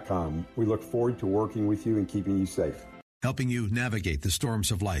PassportAuto.com. We look forward to working with you and keeping you safe. Helping you navigate the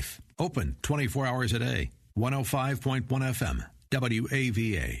storms of life. Open 24 hours a day. 105.1 FM,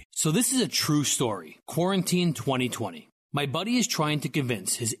 WAVA. So this is a true story. Quarantine 2020. My buddy is trying to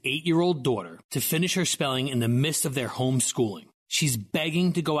convince his 8-year-old daughter to finish her spelling in the midst of their homeschooling. She's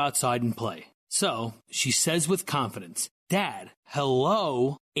begging to go outside and play. So she says with confidence, "Dad,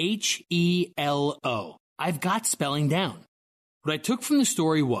 hello, H-E-L-O. I've got spelling down." What I took from the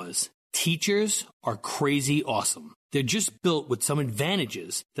story was, teachers are crazy awesome. They're just built with some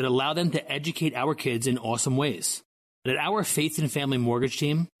advantages that allow them to educate our kids in awesome ways. But at our Faith and Family Mortgage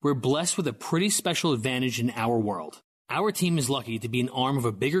team, we're blessed with a pretty special advantage in our world. Our team is lucky to be an arm of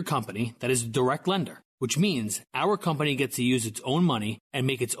a bigger company that is a direct lender, which means our company gets to use its own money and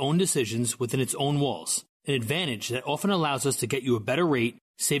make its own decisions within its own walls, an advantage that often allows us to get you a better rate,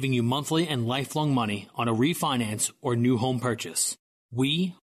 saving you monthly and lifelong money on a refinance or new home purchase.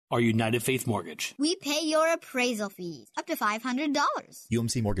 We are United Faith Mortgage. We pay your appraisal fees, up to $500.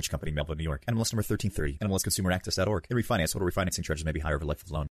 UMC Mortgage Company, Melville, New York. NMLS number 1330. NMLSConsumerAccess.org. In refinance, total refinancing charges may be higher over life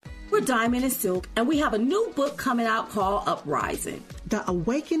of loan. We're Diamond and Silk, and we have a new book coming out called Uprising. The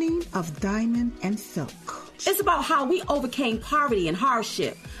Awakening of Diamond and Silk. It's about how we overcame poverty and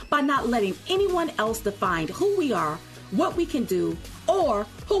hardship by not letting anyone else define who we are, what we can do, or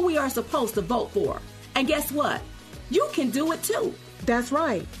who we are supposed to vote for. And guess what? You can do it too. That's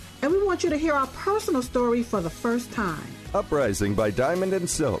right. And we want you to hear our personal story for the first time. Uprising by Diamond and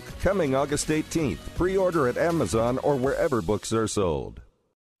Silk, coming August 18th. Pre-order at Amazon or wherever books are sold.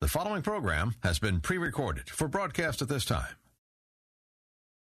 The following program has been pre-recorded for broadcast at this time.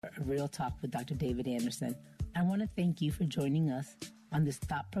 Real Talk with Dr. David Anderson. I want to thank you for joining us on this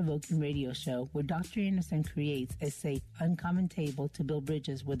thought-provoking radio show where Dr. Anderson creates a safe, uncommon table to build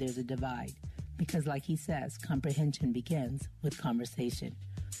bridges where there's a divide. Because like he says, comprehension begins with conversation.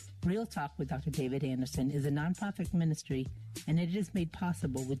 Real Talk with Dr. David Anderson is a nonprofit ministry, and it is made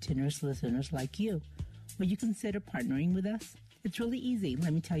possible with generous listeners like you. Will you consider partnering with us? It's really easy.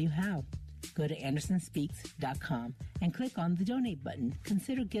 Let me tell you how. Go to AndersonSpeaks.com and click on the donate button.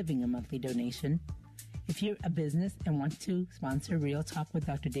 Consider giving a monthly donation. If you're a business and want to sponsor Real Talk with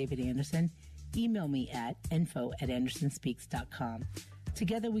Dr. David Anderson, email me at info@AndersonSpeaks.com.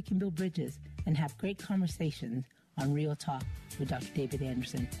 Together we can build bridges and have great conversations on Real Talk with Dr. David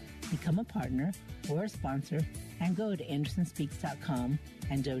Anderson. Become a partner or a sponsor and go to AndersonSpeaks.com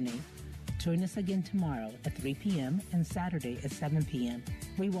and donate. Join us again tomorrow at 3 p.m. and Saturday at 7 p.m.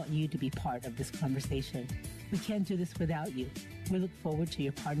 We want you to be part of this conversation. We can't do this without you. We look forward to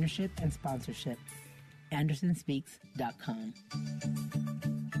your partnership and sponsorship. AndersonSpeaks.com.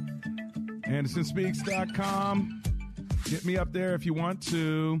 AndersonSpeaks.com. Get me up there if you want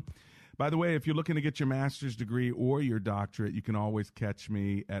to. By the way, if you're looking to get your master's degree or your doctorate, you can always catch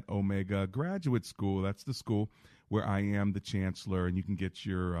me at Omega Graduate School. That's the school where I am the chancellor, and you can get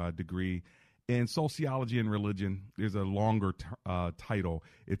your degree in sociology and religion. There's a longer title.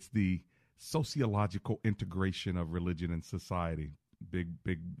 It's the sociological integration of religion and society.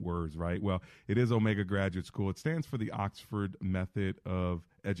 Big words, right? Well, it is Omega Graduate School. It stands for the Oxford Method of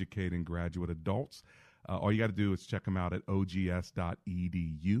Educating Graduate Adults. All you got to do is check them out at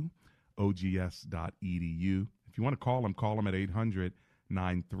ogs.edu, ogs.edu. If you want to call them at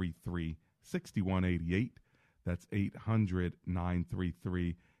 800-933-6188. That's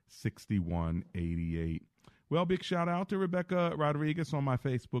 800-933-6188. Well, big shout out to Rebecca Rodriguez on my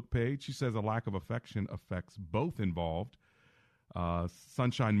Facebook page. She says a lack of affection affects both involved.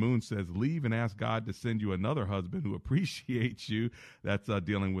 Sunshine Moon says, leave and ask God to send you another husband who appreciates you. That's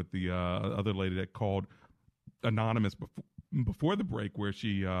dealing with the other lady that called anonymous before the break, where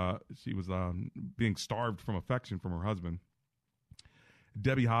she was being starved from affection from her husband.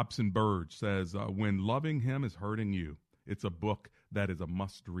 Debbie Hobson Burge says, when loving him is hurting you. It's a book that is a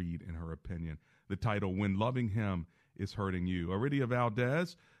must read in her opinion. The title, When Loving Him is Hurting You. Aridia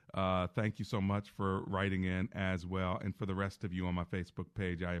Valdez, thank you so much for writing in as well. And for the rest of you on my Facebook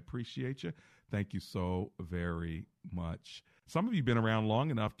page, I appreciate you. Thank you so very much. Some of you have been around long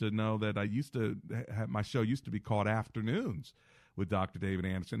enough to know that I used to have, my show used to be called Afternoons with Dr. David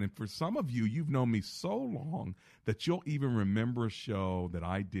Anderson. And for some of you, you've known me so long that you'll even remember a show that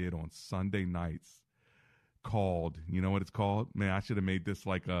I did on Sunday nights called, you know what it's called? Man, I should have made this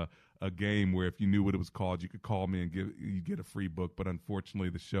like a game where if you knew what it was called, you could call me and you get a free book. But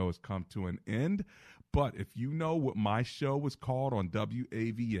unfortunately, the show has come to an end. But if you know what my show was called on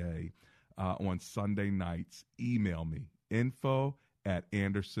WAVA on Sunday nights, email me,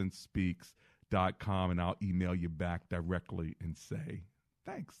 info@AndersonSpeaks.com, and I'll email you back directly and say,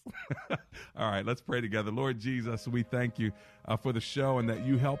 thanks. All right, let's pray together. Lord Jesus, we thank you for the show and that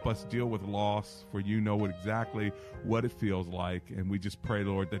you help us deal with loss, for you know exactly what it feels like. And we just pray,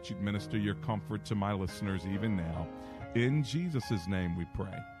 Lord, that you'd minister your comfort to my listeners even now. In Jesus' name we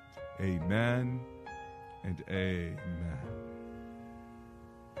pray. Amen and amen.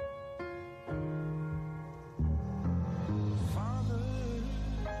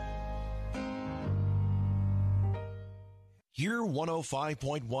 Hear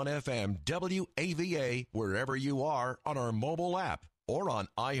 105.1 FM WAVA wherever you are on our mobile app or on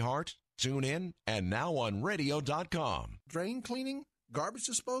iHeart, TuneIn, and now on radio.com. Drain cleaning, garbage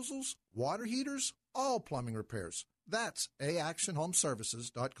disposals, water heaters, all plumbing repairs. That's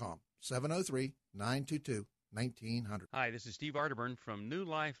AactionHomeservices.com. 703-922-1900. Hi, this is Steve Arterburn from New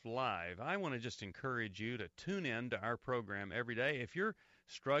Life Live. I want to just encourage you to tune in to our program every day. If you're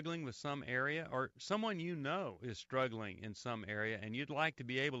struggling with some area, or someone you know is struggling in some area, and you'd like to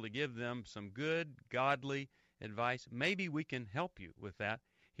be able to give them some good, godly advice, maybe we can help you with that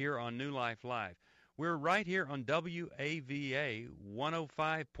here on New Life Live. We're right here on WAVA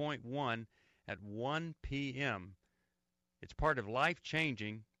 105.1 at 1 p.m. It's part of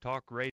life-changing talk radio.